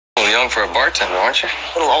young for a bartender, aren't you?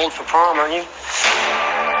 A little old for prom, aren't you?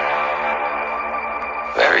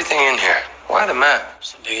 Everything in here. Why the map?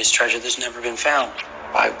 It's the biggest treasure that's never been found.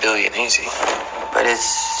 5 billion, easy. But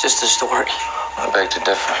it's just a story. I beg to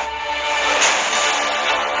differ.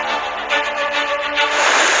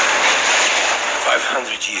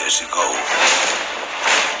 500 years ago,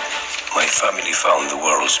 my family found the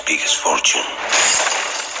world's biggest fortune,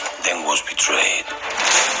 then was betrayed.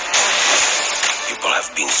 People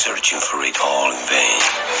have been searching for it all in vain.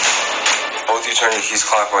 Both you turned your keys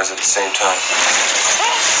clockwise at the same time.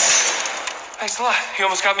 Thanks a lot. You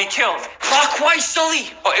almost got me killed. Clockwise,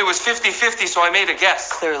 Sully! Oh, it was 50-50, so I made a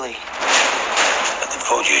guess. Clearly. But the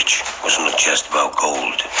voyage was not just about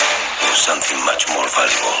gold. It was something much more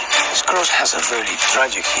valuable. This cross has a very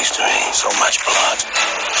tragic history. So much blood.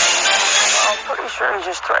 I'm pretty sure he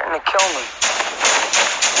just threatened to kill me.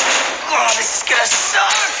 Oh, this is gonna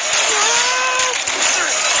suck!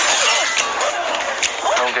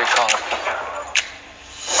 Don't get caught.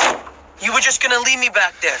 You were just gonna leave me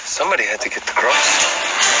back there. Somebody had to get the cross.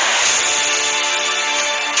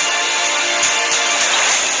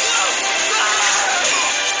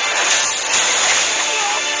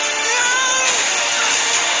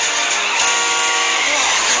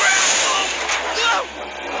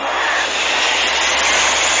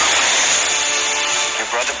 Your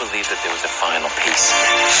brother believed that there was a final piece.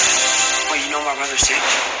 Well, you know my brother's sick.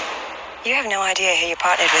 You have no idea who you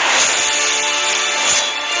partnered with.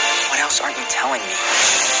 What else aren't you telling me?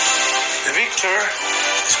 The victor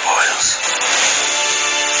spoils.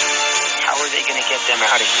 How are they gonna get them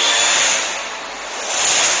out of here?